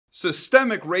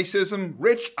Systemic racism,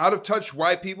 rich, out-of-touch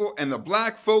white people, and the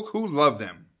black folk who love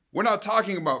them. We're not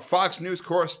talking about Fox News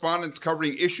correspondents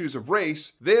covering issues of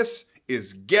race. This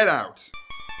is Get Out.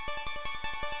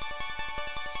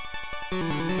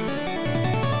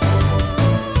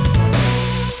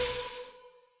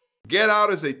 Get Out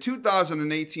is a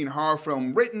 2018 horror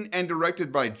film written and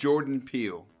directed by Jordan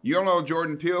Peele. You'll know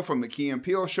Jordan Peele from The Key and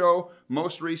Peele Show.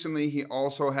 Most recently, he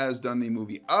also has done the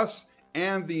movie Us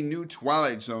and the new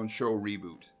Twilight Zone show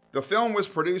reboot. The film was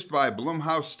produced by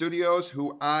Blumhouse Studios,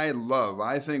 who I love.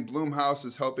 I think Blumhouse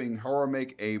is helping horror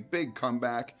make a big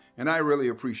comeback, and I really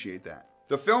appreciate that.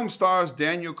 The film stars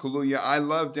Daniel Kaluuya. I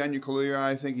love Daniel Kaluuya.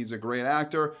 I think he's a great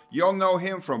actor. You'll know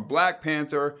him from Black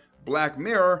Panther, Black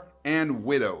Mirror, and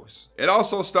Widows. It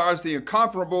also stars the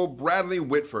incomparable Bradley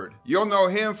Whitford. You'll know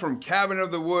him from Cabin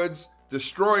of the Woods,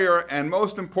 Destroyer, and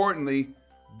most importantly,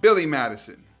 Billy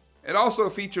Madison. It also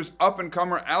features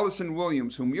up-and-comer Allison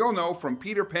Williams, whom you'll know from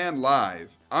Peter Pan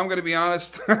Live. I'm gonna be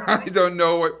honest, I don't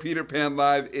know what Peter Pan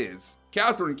Live is.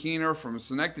 Catherine Keener from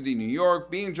Schenectady, New York,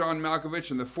 being John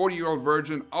Malkovich and the 40-year-old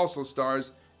virgin, also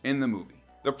stars in the movie.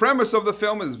 The premise of the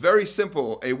film is very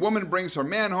simple. A woman brings her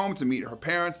man home to meet her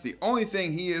parents. The only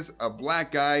thing, he is a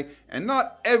black guy, and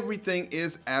not everything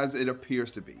is as it appears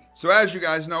to be. So as you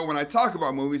guys know, when I talk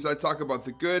about movies, I talk about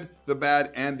the good, the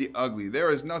bad, and the ugly.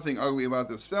 There is nothing ugly about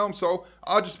this film, so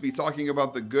I'll just be talking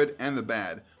about the good and the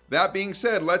bad. That being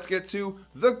said, let's get to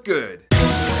the good.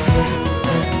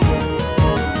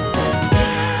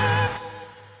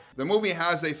 The movie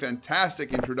has a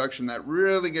fantastic introduction that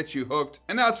really gets you hooked,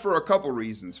 and that's for a couple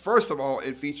reasons. First of all,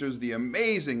 it features the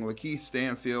amazing Lakeith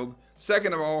Stanfield.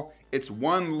 Second of all, it's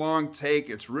one long take,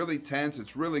 it's really tense,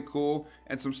 it's really cool,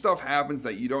 and some stuff happens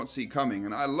that you don't see coming.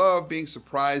 And I love being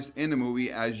surprised in a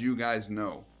movie, as you guys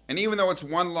know. And even though it's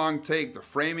one long take, the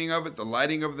framing of it, the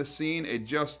lighting of the scene, it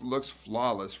just looks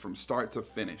flawless from start to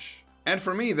finish. And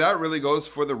for me, that really goes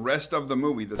for the rest of the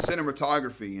movie. The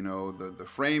cinematography, you know, the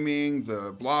framing,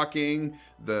 the blocking,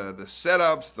 the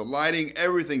setups, the lighting,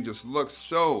 everything just looks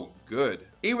so good.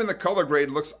 Even the color grade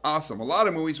looks awesome. A lot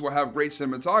of movies will have great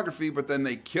cinematography, but then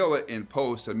they kill it in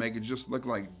post and make it just look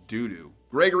like doo-doo.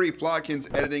 Gregory Plotkin's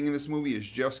editing in this movie is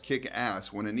just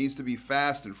kick-ass. When it needs to be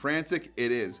fast and frantic,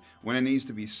 it is. When it needs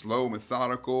to be slow,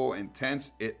 methodical, and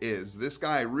tense, it is. This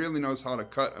guy really knows how to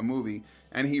cut a movie,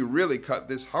 and he really cut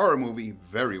this horror movie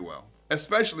very well.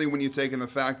 Especially when you take in the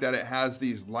fact that it has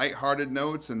these lighthearted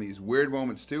notes and these weird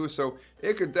moments too, so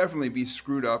it could definitely be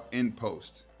screwed up in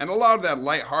post. And a lot of that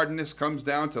lightheartedness comes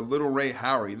down to Little Ray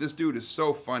Howery. This dude is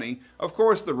so funny. Of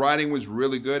course, the writing was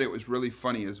really good. It was really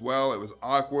funny as well. It was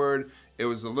awkward. It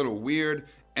was a little weird.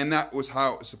 And that was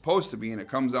how it was supposed to be, and it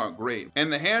comes out great. In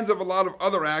the hands of a lot of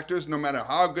other actors, no matter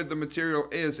how good the material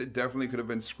is, it definitely could have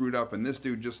been screwed up, and this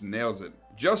dude just nails it.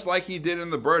 Just like he did in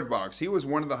the Bird Box. He was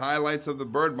one of the highlights of the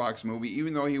Bird Box movie,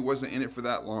 even though he wasn't in it for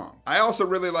that long. I also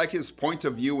really like his point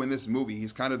of view in this movie.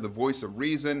 He's kind of the voice of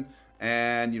reason,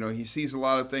 and, you know, he sees a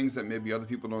lot of things that maybe other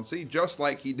people don't see, just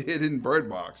like he did in Bird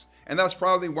Box. And that's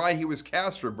probably why he was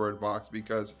cast for Bird Box,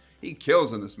 because he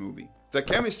kills in this movie. The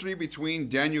chemistry between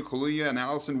Daniel Kaluuya and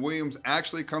Allison Williams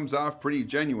actually comes off pretty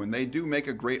genuine. They do make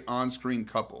a great on-screen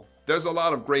couple. There's a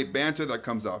lot of great banter that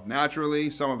comes off naturally,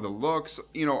 some of the looks,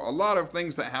 you know, a lot of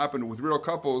things that happen with real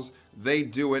couples, they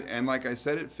do it, and like I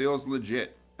said, it feels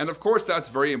legit. And of course, that's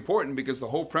very important because the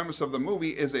whole premise of the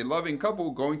movie is a loving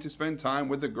couple going to spend time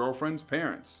with the girlfriend's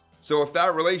parents. So if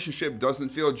that relationship doesn't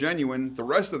feel genuine, the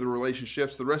rest of the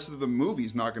relationships, the rest of the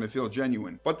movie's not going to feel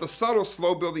genuine. But the subtle,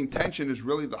 slow-building tension is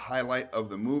really the highlight of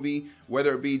the movie,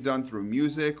 whether it be done through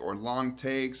music or long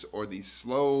takes or these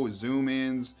slow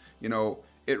zoom-ins. You know,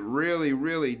 it really,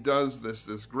 really does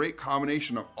this great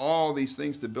combination of all these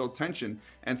things to build tension.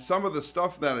 And some of the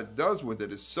stuff that it does with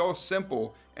it is so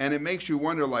simple, and it makes you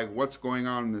wonder, like, what's going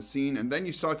on in the scene. And then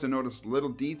you start to notice little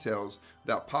details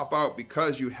that pop out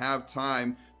because you have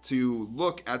time to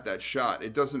look at that shot.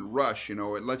 It doesn't rush, you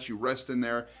know, it lets you rest in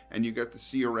there and you get to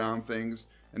see around things,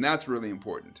 and that's really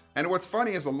important. And what's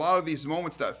funny is a lot of these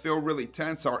moments that feel really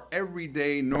tense are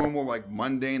everyday, normal, like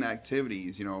mundane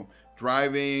activities, you know,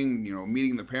 driving, you know,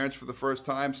 meeting the parents for the first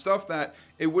time, stuff that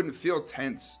it wouldn't feel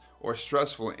tense or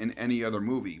stressful in any other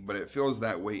movie, but it feels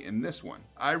that way in this one.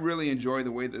 I really enjoy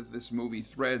the way that this movie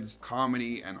threads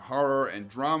comedy and horror and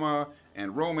drama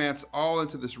and romance all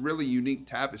into this really unique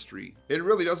tapestry. It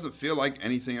really doesn't feel like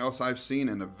anything else I've seen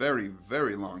in a very,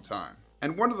 very long time.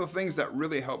 And one of the things that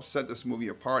really helps set this movie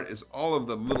apart is all of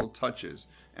the little touches.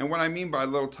 And what I mean by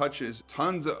little touches,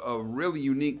 tons of really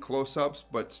unique close-ups,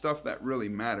 but stuff that really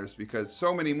matters, because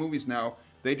so many movies now,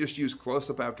 they just use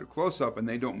close-up after close-up and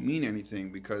they don't mean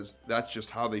anything because that's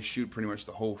just how they shoot pretty much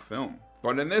the whole film.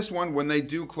 But in this one, when they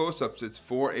do close-ups, it's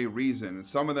for a reason. And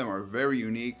some of them are very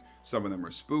unique. Some of them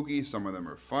are spooky, some of them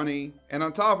are funny. And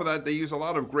on top of that, they use a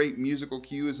lot of great musical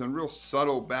cues and real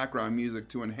subtle background music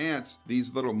to enhance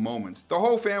these little moments. The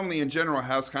whole family in general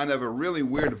has kind of a really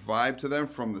weird vibe to them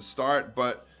from the start,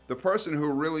 but the person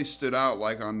who really stood out,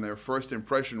 like on their first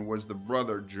impression, was the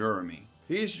brother Jeremy.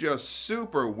 He's just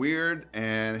super weird,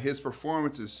 and his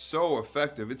performance is so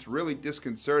effective. It's really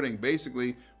disconcerting,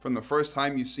 basically, from the first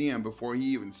time you see him before he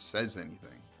even says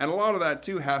anything. And a lot of that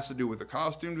too has to do with the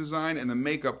costume design and the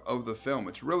makeup of the film.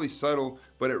 It's really subtle,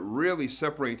 but it really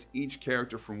separates each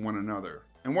character from one another.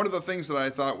 And one of the things that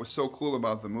I thought was so cool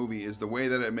about the movie is the way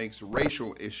that it makes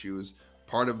racial issues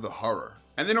part of the horror.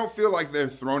 And they don't feel like they're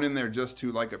thrown in there just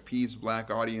to like appease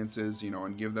black audiences, you know,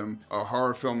 and give them a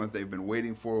horror film that they've been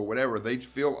waiting for or whatever. They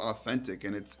feel authentic,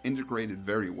 and it's integrated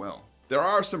very well. There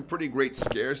are some pretty great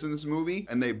scares in this movie,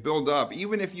 and they build up.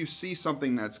 Even if you see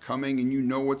something that's coming and you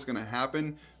know what's going to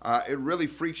happen, it really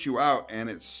freaks you out, and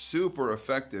it's super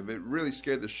effective. It really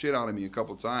scared the shit out of me a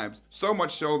couple times. So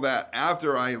much so that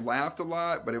after I laughed a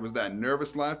lot, but it was that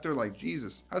nervous laughter, like,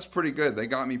 Jesus, that's pretty good. They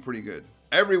got me pretty good.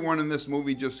 Everyone in this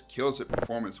movie just kills it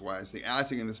performance-wise. The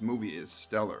acting in this movie is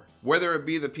stellar. Whether it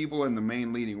be the people in the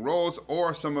main leading roles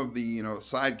or some of the, you know,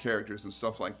 side characters and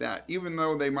stuff like that. Even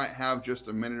though they might have just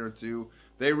a minute or two,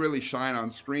 they really shine on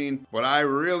screen. But I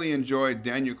really enjoyed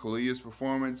Daniel Kaluuya's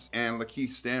performance and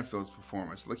Lakeith Stanfield's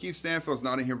performance. Lakeith Stanfield's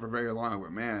not in here for very long,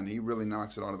 but man, he really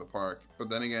knocks it out of the park. But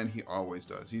then again, he always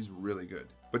does. He's really good.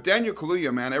 But Daniel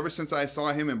Kaluuya, man, ever since I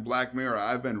saw him in Black Mirror,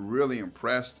 I've been really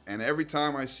impressed. And every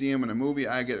time I see him in a movie,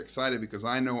 I get excited because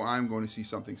I know I'm going to see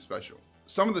something special.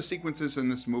 Some of the sequences in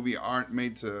this movie aren't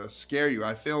made to scare you.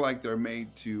 I feel like they're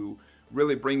made to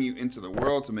really bring you into the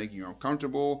world, to make you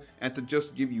uncomfortable, and to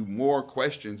just give you more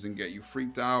questions and get you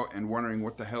freaked out and wondering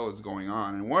what the hell is going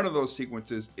on. And one of those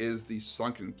sequences is the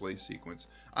sunken place sequence.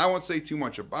 I won't say too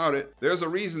much about it. There's a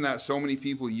reason that so many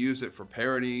people use it for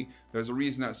parody. There's a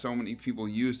reason that so many people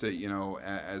used it, you know,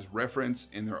 as reference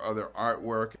in their other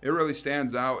artwork. It really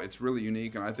stands out. It's really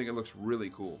unique, and I think it looks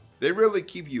really cool. They really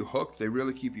keep you hooked. They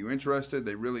really keep you interested.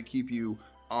 They really keep you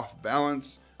off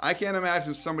balance. I can't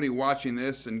imagine somebody watching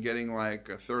this and getting like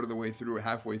a third of the way through,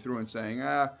 halfway through, and saying,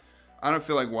 I don't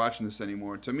feel like watching this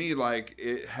anymore. To me, like,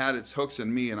 it had its hooks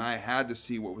in me, and I had to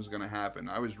see what was going to happen.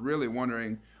 I was really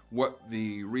wondering what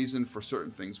the reason for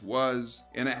certain things was,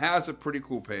 and it has a pretty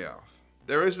cool payoff.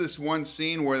 There is this one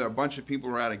scene where a bunch of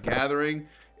people are at a gathering.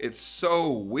 It's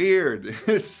so weird.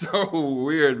 It's so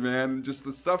weird, man. Just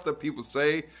the stuff that people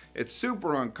say, it's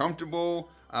super uncomfortable.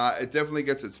 It definitely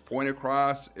gets its point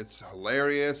across. It's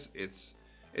hilarious.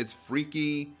 It's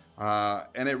freaky.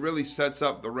 And it really sets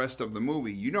up the rest of the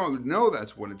movie. You don't know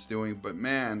that's what it's doing, but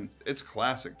man, it's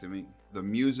classic to me. The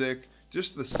music,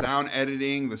 just the sound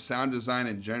editing, the sound design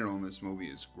in general in this movie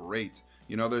is great.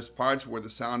 You know, there's parts where the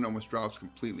sound almost drops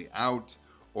completely out,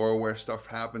 or where stuff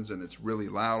happens and it's really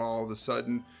loud all of a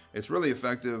sudden. It's really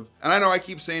effective. And I know I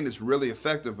keep saying it's really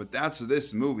effective, but that's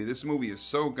this movie. This movie is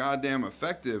so goddamn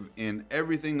effective in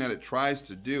everything that it tries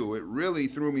to do. It really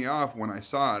threw me off when I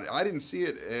saw it. I didn't see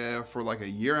it for like a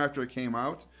year after it came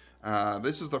out.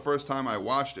 This is the first time I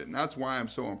watched it, and that's why I'm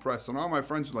so impressed. And all my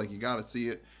friends are like, you gotta see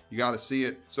it, you gotta see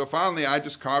it. So finally, I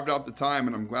just carved out the time,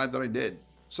 and I'm glad that I did.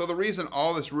 So the reason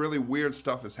all this really weird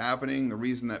stuff is happening, the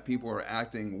reason that people are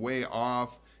acting way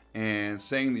off and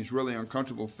saying these really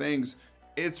uncomfortable things,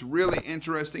 it's really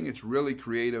interesting, it's really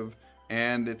creative,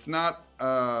 and it's not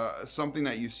something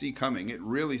that you see coming. It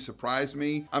really surprised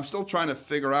me. I'm still trying to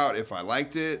figure out if I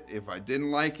liked it, if I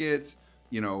didn't like it.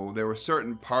 You know, there were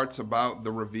certain parts about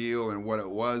the reveal and what it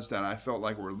was that I felt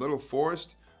like were a little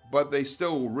forced, but they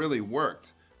still really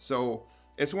worked. So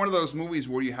it's one of those movies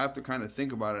where you have to kind of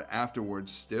think about it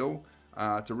afterwards still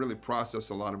to really process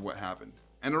a lot of what happened.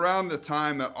 And around the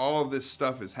time that all of this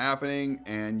stuff is happening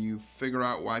and you figure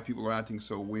out why people are acting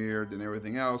so weird and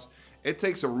everything else, it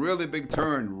takes a really big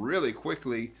turn really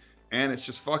quickly, and it's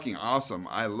just fucking awesome.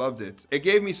 I loved it. It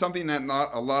gave me something that not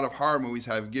a lot of horror movies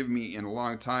have given me in a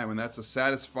long time, and that's a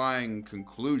satisfying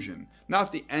conclusion.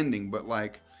 Not the ending, but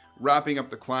like wrapping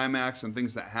up the climax and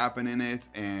things that happen in it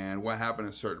and what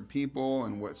happened to certain people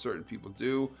and what certain people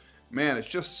do. Man, it's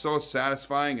just so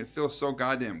satisfying. It feels so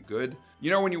goddamn good. You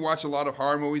know, when you watch a lot of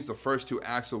horror movies, the first two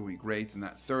acts will be great, and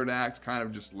that third act kind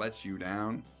of just lets you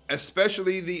down.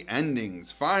 Especially the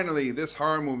endings. Finally, this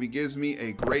horror movie gives me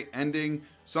a great ending,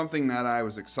 something that I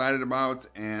was excited about,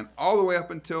 and all the way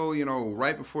up until, you know,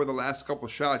 right before the last couple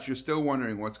shots, you're still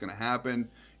wondering what's going to happen.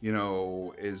 You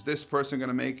know, is this person going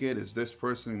to make it? Is this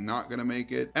person not going to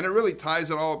make it? And it really ties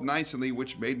it all up nicely,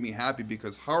 which made me happy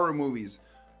because horror movies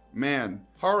Man,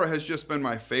 horror has just been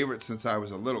my favorite since I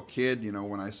was a little kid, you know,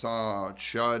 when I saw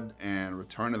Chud and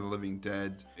Return of the Living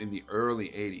Dead in the early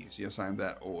 80s. Yes, I'm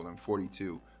that old. I'm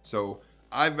 42. So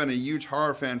I've been a huge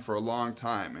horror fan for a long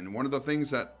time. And one of the things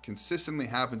that consistently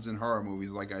happens in horror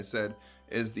movies, like I said,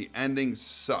 is the ending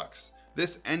sucks.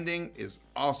 This ending is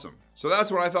awesome. So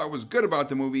that's what I thought was good about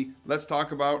the movie. Let's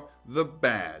talk about the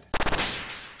bad.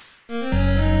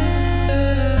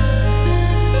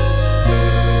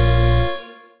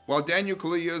 While Daniel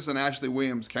Kaluuya's and Ashley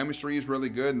Williams' chemistry is really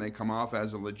good and they come off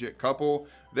as a legit couple,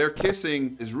 their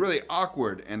kissing is really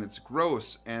awkward and it's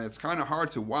gross and it's kind of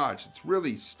hard to watch. It's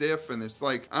really stiff and it's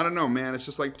like, I don't know, man, it's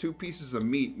just like two pieces of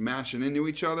meat mashing into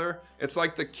each other. It's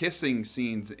like the kissing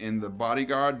scenes in The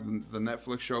Bodyguard, the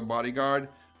Netflix show Bodyguard.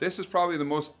 This is probably the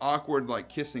most awkward like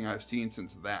kissing I've seen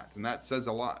since that, and that says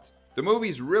a lot. The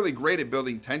movie's really great at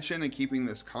building tension and keeping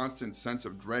this constant sense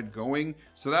of dread going.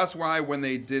 So that's why when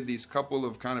they did these couple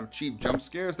of kind of cheap jump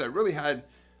scares that really had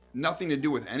nothing to do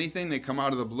with anything, they come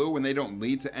out of the blue and they don't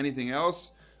lead to anything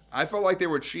else, I felt like they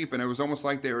were cheap, and it was almost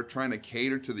like they were trying to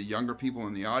cater to the younger people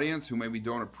in the audience who maybe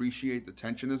don't appreciate the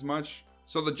tension as much.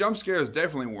 So the jump scares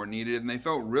definitely weren't needed and they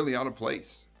felt really out of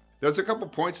place. There's a couple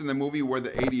points in the movie where the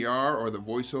ADR or the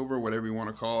voiceover, whatever you want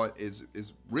to call it, is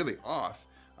really off.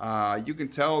 You can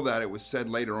tell that it was said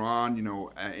later on, you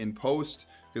know, in post,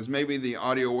 because maybe the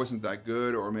audio wasn't that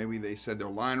good, or maybe they said their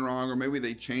line wrong, or maybe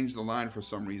they changed the line for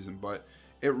some reason, but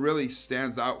it really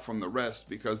stands out from the rest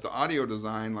because the audio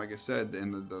design, like I said,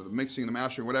 and the mixing, the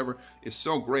mastering, whatever, is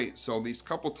so great. So these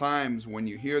couple times when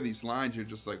you hear these lines, you're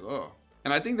just like, oh.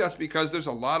 And I think that's because there's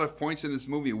a lot of points in this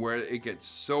movie where it gets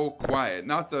so quiet,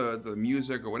 not the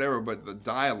music or whatever, but the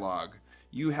dialogue.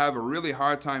 You have a really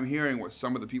hard time hearing what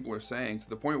some of the people are saying, to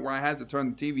the point where I had to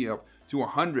turn the TV up to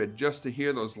 100 just to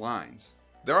hear those lines.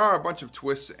 There are a bunch of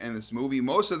twists in this movie.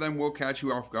 Most of them will catch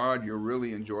you off guard. You'll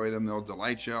really enjoy them. They'll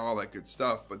delight you, all that good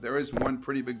stuff. But there is one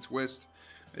pretty big twist.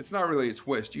 It's not really a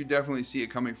twist. You definitely see it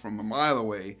coming from a mile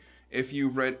away. If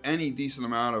you've read any decent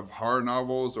amount of horror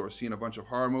novels or seen a bunch of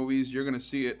horror movies, you're going to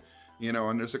see it, you know,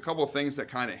 and there's a couple of things that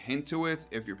kind of hint to it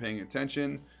if you're paying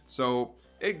attention. So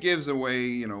it gives away,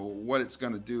 you know, what it's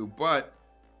going to do, but,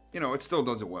 you know, it still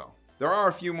does it well. There are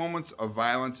a few moments of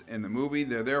violence in the movie.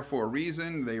 They're there for a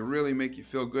reason. They really make you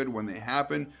feel good when they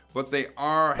happen, but they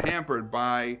are hampered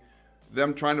by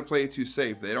them trying to play it too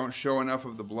safe. They don't show enough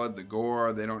of the blood, the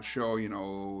gore. They don't show, you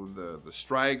know, the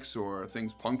strikes or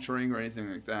things puncturing or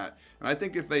anything like that. And I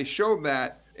think if they showed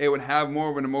that, it would have more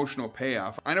of an emotional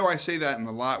payoff. I know I say that in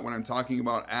a lot when I'm talking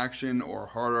about action or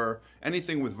horror,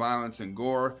 anything with violence and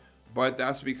gore, but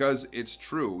that's because it's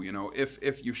true. You know,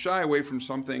 if you shy away from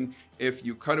something, if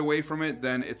you cut away from it,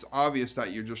 then it's obvious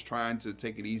that you're just trying to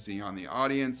take it easy on the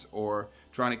audience or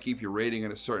trying to keep your rating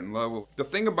at a certain level. The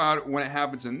thing about it, when it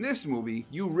happens in this movie,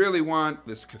 you really want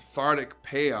this cathartic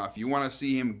payoff. You want to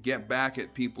see him get back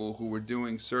at people who were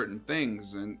doing certain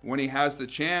things. And when he has the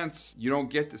chance, you don't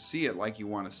get to see it like you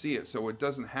want to see it. So it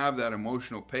doesn't have that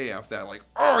emotional payoff that like,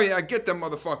 oh yeah, get them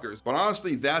motherfuckers. But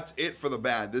honestly, that's it for the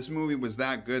bad. This movie was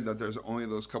that good that there's only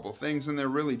those couple things and they're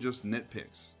really just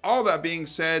nitpicks. All that being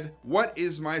said, what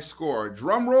is my score?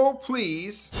 Drum roll,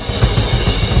 please.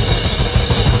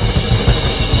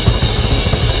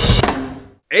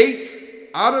 8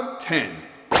 out of 10.